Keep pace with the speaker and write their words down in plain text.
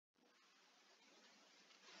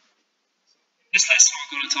This lesson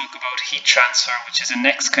we're going to talk about heat transfer, which is the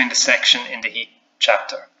next kind of section in the heat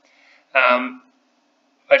chapter.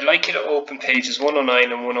 I'd like you to open pages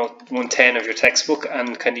 109 and 110 of your textbook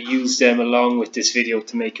and kind of use them along with this video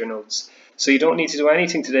to make your notes. So you don't need to do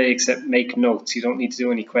anything today except make notes. You don't need to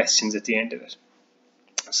do any questions at the end of it.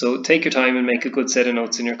 So take your time and make a good set of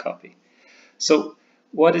notes in your copy. So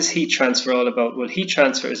what is heat transfer all about? Well, heat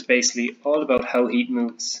transfer is basically all about how heat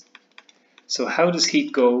moves. So how does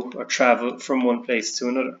heat go or travel from one place to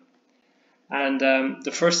another? And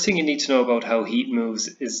the first thing you need to know about how heat moves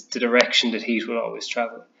is the direction that heat will always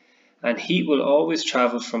travel. And heat will always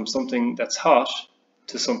travel from something that's hot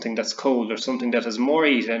to something that's cold, or something that has more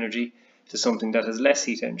heat energy to something that has less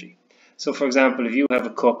heat energy. So for example, if you have a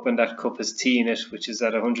cup and that cup has tea in it, which is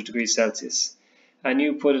at 100 degrees Celsius, and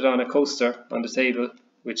you put it on a coaster on the table,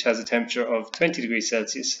 which has a temperature of 20 degrees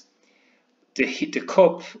Celsius, the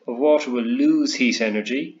cup of water will lose heat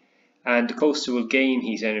energy and the coaster will gain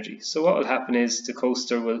heat energy. So what will happen is the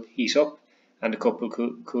coaster will heat up and the cup will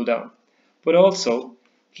cool down. But also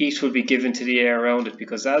heat will be given to the air around it,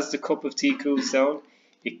 because as the cup of tea cools down,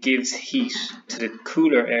 it gives heat to the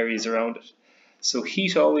cooler areas around it. So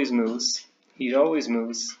heat always moves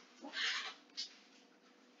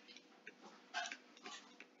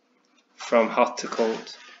from hot to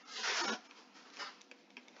cold.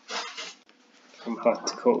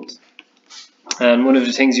 And one of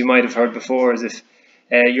the things you might have heard before is if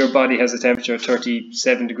your body has a temperature of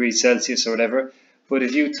 37 degrees Celsius or whatever, but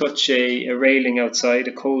if you touch a railing outside,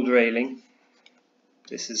 a cold railing,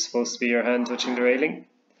 this is supposed to be your hand touching the railing,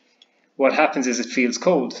 what happens is it feels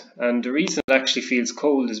cold. And the reason it actually feels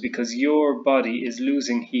cold is because your body is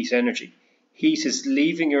losing heat energy. Heat is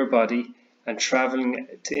leaving your body and traveling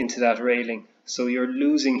into that railing. So you're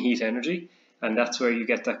losing heat energy, and that's where you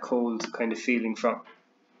get that cold kind of feeling from.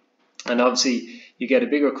 And obviously you get a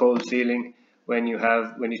bigger cold feeling when you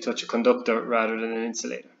touch a conductor rather than an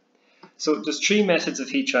insulator. So there's three methods of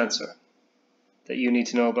heat transfer that you need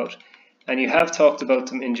to know about, and you have talked about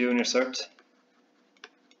them in Junior Cert.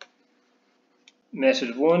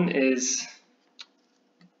 Method one is,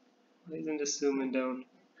 why isn't this zooming down?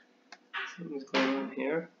 Something's going on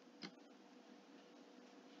here.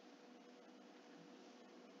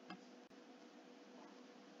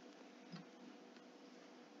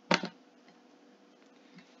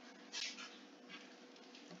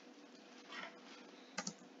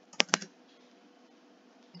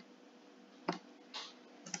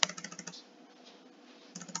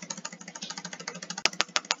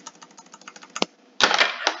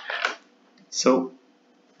 So,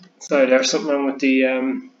 sorry, there's something wrong with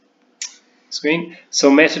the screen.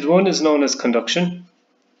 So method one is known as conduction.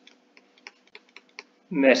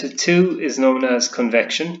 Method two is known as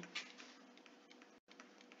convection.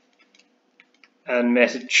 And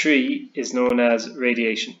method three is known as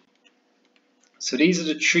radiation. So these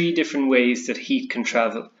are the three different ways that heat can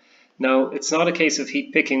travel. Now, it's not a case of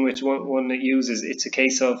heat picking which one it uses, it's a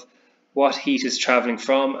case of what heat is traveling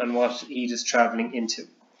from and what heat is traveling into.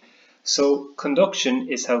 So conduction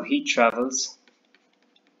is how heat travels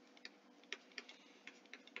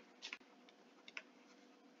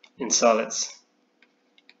in solids.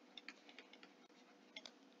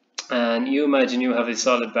 And you imagine you have a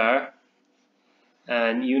solid bar,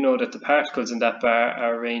 and you know that the particles in that bar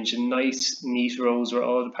are arranged in nice, neat rows where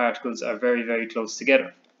all the particles are very, very close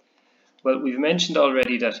together. Well, we've mentioned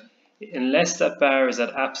already that unless that bar is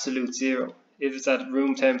at absolute zero, if it's at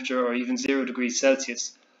room temperature or even 0 degrees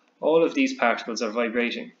Celsius, all of these particles are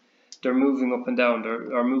vibrating. They're moving up and down,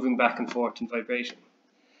 or moving back and forth in vibration.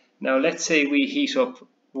 Now let's say we heat up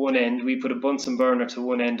one end, we put a Bunsen burner to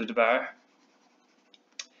one end of the bar.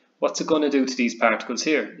 What's it going to do to these particles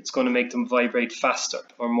here? It's going to make them vibrate faster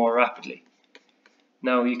or more rapidly.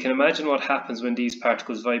 Now you can imagine what happens when these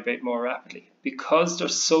particles vibrate more rapidly. Because they're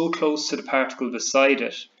so close to the particle beside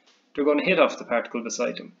it, they're going to hit off the particle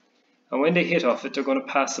beside them. And when they hit off it, they're going to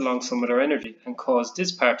pass along some of their energy and cause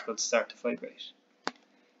this particle to start to vibrate.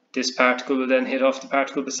 This particle will then hit off the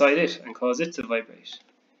particle beside it and cause it to vibrate.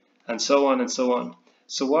 And so on and so on.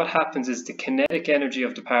 So what happens is the kinetic energy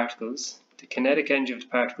of the particles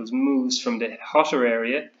moves from the hotter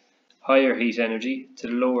area, higher heat energy, to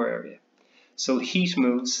the lower area. So heat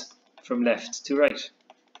moves from left to right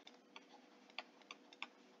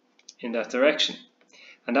in that direction.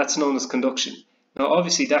 And that's known as conduction. Now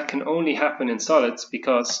obviously that can only happen in solids,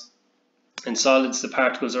 because in solids the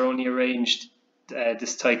particles are only arranged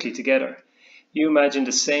this tightly together. You imagine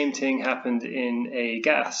the same thing happened in a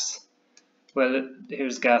gas. Well,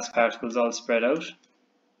 here's gas particles all spread out,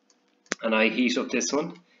 and I heat up this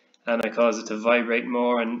one and I cause it to vibrate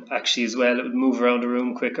more, and actually as well it would move around the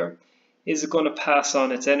room quicker. is it going to pass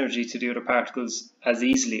on its energy to the other particles as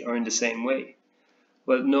easily or in the same way?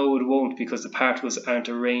 Well, no, it won't, because the particles aren't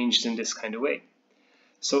arranged in this kind of way.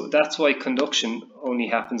 So that's why conduction only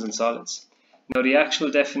happens in solids. Now, the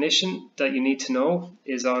actual definition that you need to know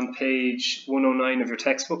is on page 109 of your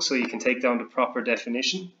textbook, so you can take down the proper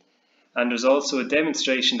definition. And there's also a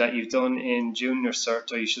demonstration that you've done in Junior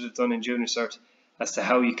Cert, or you should have done in Junior Cert, as to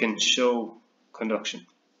how you can show conduction.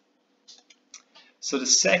 So the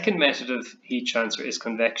second method of heat transfer is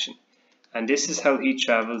convection. And this is how heat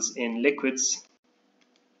travels in liquids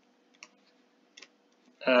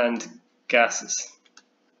and gases.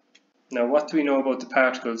 Now, what do we know about the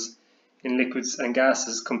particles in liquids and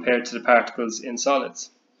gases compared to the particles in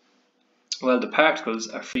solids? Well, the particles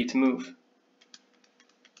are free to move.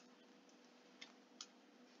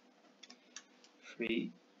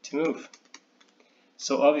 Free to move.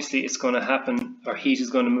 So obviously it's going to happen, or heat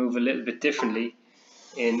is going to move a little bit differently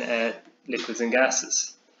in liquids and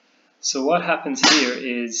gases. So what happens here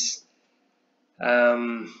is,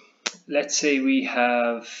 let's say we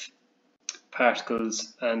have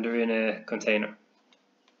particles and they're in a container,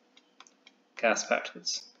 gas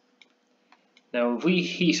particles. Now if we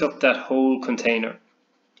heat up that whole container,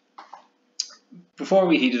 before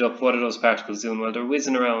we heat it up, what are those particles doing? Well, they're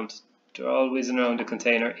whizzing around. They're all whizzing around the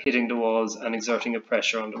container, hitting the walls and exerting a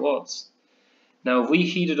pressure on the walls. Now if we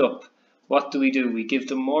heat it up, what do? We give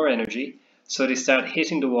them more energy, so they start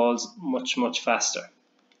hitting the walls much faster.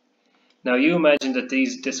 Now you imagine that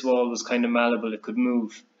this wall was kind of malleable, it could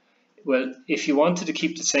move. Well, if you wanted to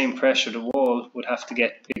keep the same pressure, the wall would have to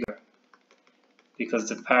get bigger, because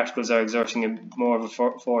the particles are exerting more of a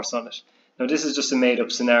force on it. Now this is just a made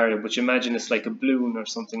up scenario, but you imagine it's like a balloon or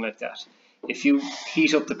something like that. If you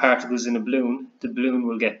heat up the particles in a balloon, the balloon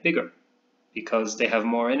will get bigger because they have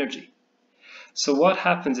more energy. So what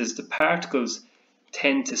happens is the particles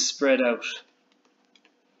tend to spread out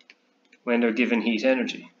when they're given heat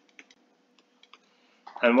energy.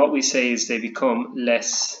 And what we say is they become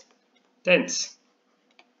less dense,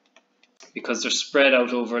 because they're spread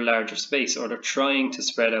out over a larger space, or they're trying to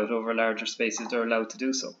spread out over a larger space if they're allowed to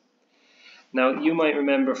do so. Now you might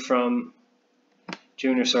remember from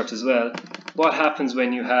Junior Cert as well, what happens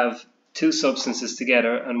when you have two substances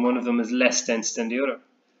together and one of them is less dense than the other?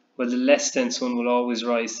 Well, the less dense one will always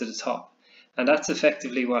rise to the top, and that's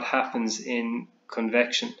effectively what happens in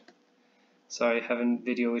convection. Sorry, having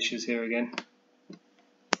video issues here again.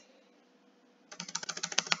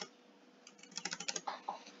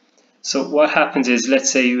 So what happens is,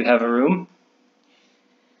 let's say you have a room,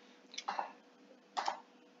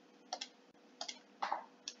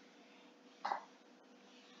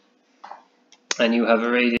 and you have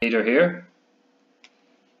a radiator here.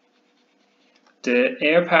 The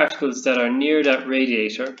air particles that are near that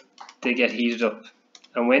radiator, they get heated up.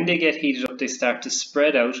 And when they get heated up, they start to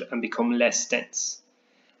spread out and become less dense.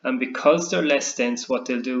 And because they're less dense, what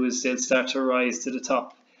they'll do is they'll start to rise to the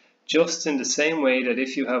top. Just in the same way that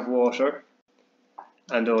if you have water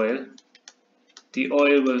and oil, the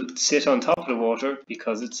oil will sit on top of the water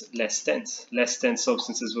because it's less dense. Less dense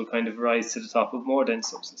substances will kind of rise to the top of more dense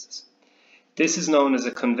substances. This is known as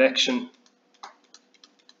a convection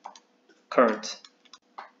current.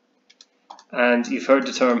 And you've heard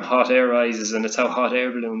the term hot air rises, and it's how hot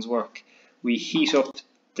air balloons work. We heat up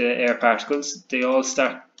the air particles, they all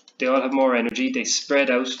have more energy, they spread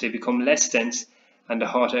out, they become less dense, and the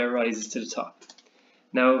hot air rises to the top.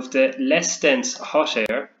 Now if the less dense hot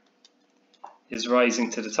air is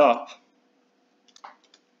rising to the top,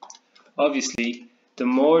 obviously the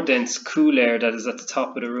more dense cool air that is at the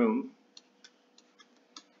top of the room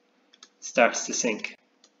starts to sink.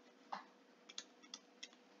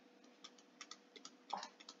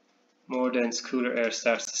 More dense, cooler air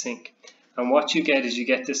starts to sink. And what you get is you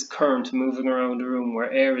get this current moving around the room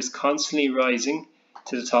where air is constantly rising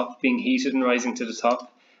to the top, being heated and rising to the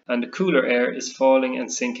top, and the cooler air is falling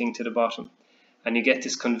and sinking to the bottom. And you get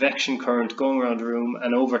this convection current going around the room,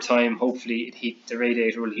 and over time, hopefully, the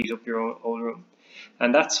radiator will heat up your whole room.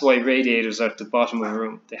 And that's why radiators are at the bottom of a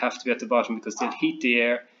room. They have to be at the bottom because they'll heat the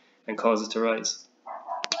air and cause it to rise.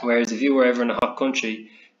 Whereas if you were ever in a hot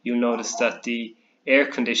country, you'll notice that the air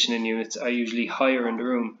conditioning units are usually higher in the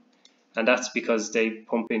room, and that's because they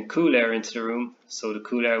pump in cool air into the room, so the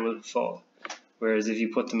cool air will fall. Whereas if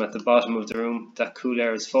you put them at the bottom of the room, that cool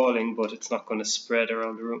air is falling, but it's not going to spread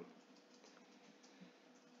around the room.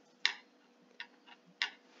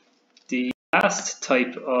 The last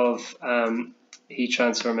type of heat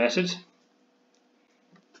transfer method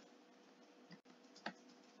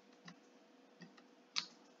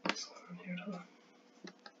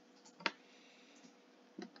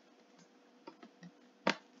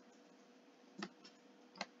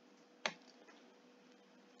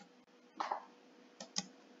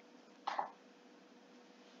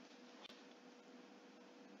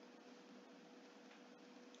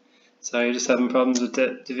Sorry, just having problems with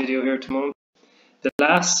the video here at the moment. The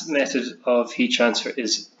last method of heat transfer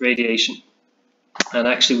is radiation. And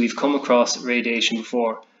actually we've come across radiation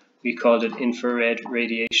before. We called it infrared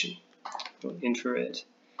radiation. Infrared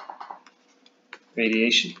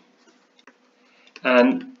radiation.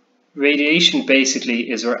 And radiation basically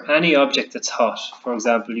is where any object that's hot, for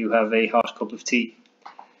example you have a hot cup of tea,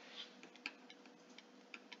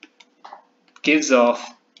 gives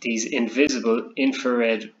off these invisible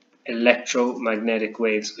infrared electromagnetic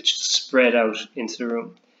waves which spread out into the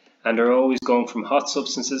room, and are always going from hot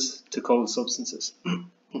substances to cold substances.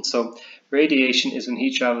 So radiation is when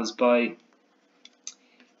heat travels by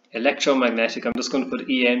electromagnetic, I'm just going to put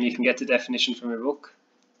EM, you can get the definition from your book,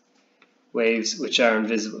 waves which are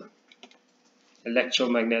invisible.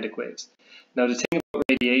 Electromagnetic waves. Now the thing about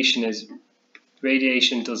radiation is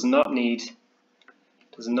radiation does not need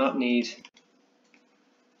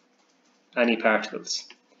any particles.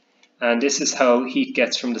 And this is how heat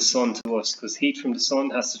gets from the sun to us, because heat from the sun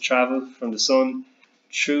has to travel from the sun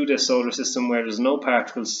through the solar system where there's no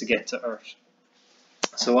particles to get to Earth.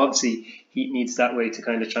 So obviously heat needs that way to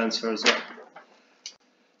kind of transfer as well.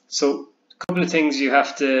 So a couple of things you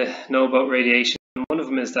have to know about radiation. One of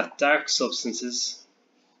them is that dark substances,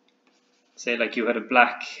 say like you had a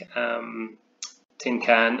black tin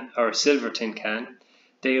can or a silver tin can,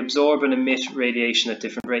 they absorb and emit radiation at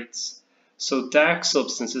different rates. So dark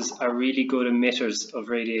substances are really good emitters of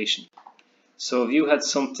radiation. So if you had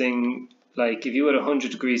something like, if you had 100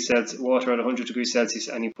 degrees Celsius, water at 100 degrees Celsius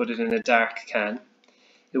and you put it in a dark can,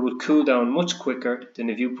 it would cool down much quicker than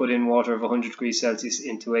if you put in water of 100 degrees Celsius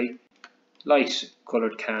into a light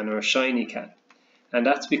coloured can or a shiny can. And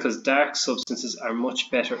that's because dark substances are much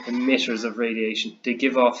better emitters of radiation. They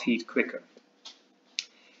give off heat quicker.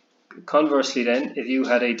 Conversely then, if you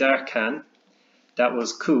had a dark can that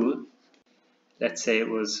was cool, let's say it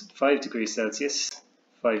was 5 degrees Celsius,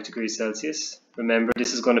 5 degrees Celsius. Remember,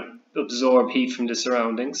 this is going to absorb heat from the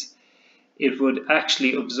surroundings. It would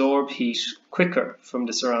actually absorb heat quicker from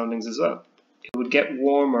the surroundings as well. It would get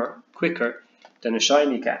warmer quicker than a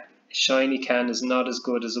shiny can. A shiny can is not as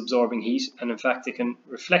good as absorbing heat, and in fact it can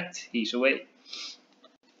reflect heat away.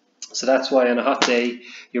 So that's why on a hot day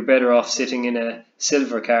you're better off sitting in a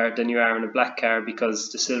silver car than you are in a black car,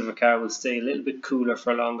 because the silver car will stay a little bit cooler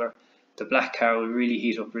for longer. The black car will really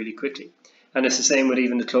heat up really quickly. And it's the same with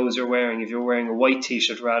even the clothes you're wearing. If you're wearing a white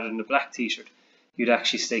t-shirt rather than a black t-shirt, you'd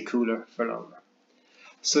actually stay cooler for longer.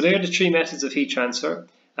 So there are the three methods of heat transfer.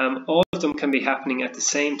 All of them can be happening at the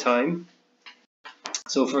same time.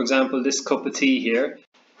 So for example, this cup of tea here,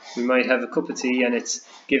 we might have a cup of tea and it's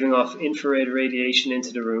giving off infrared radiation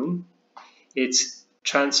into the room. It's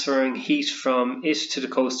transferring heat from it to the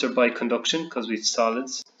coaster by conduction, because we've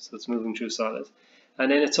solids, so it's moving through solids. And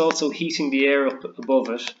then it's also heating the air up above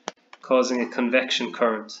it, causing a convection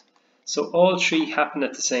current. So all three happen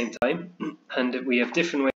at the same time, and we have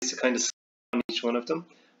different ways to kind of on each one of them,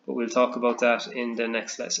 but we'll talk about that in the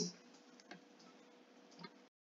next lesson.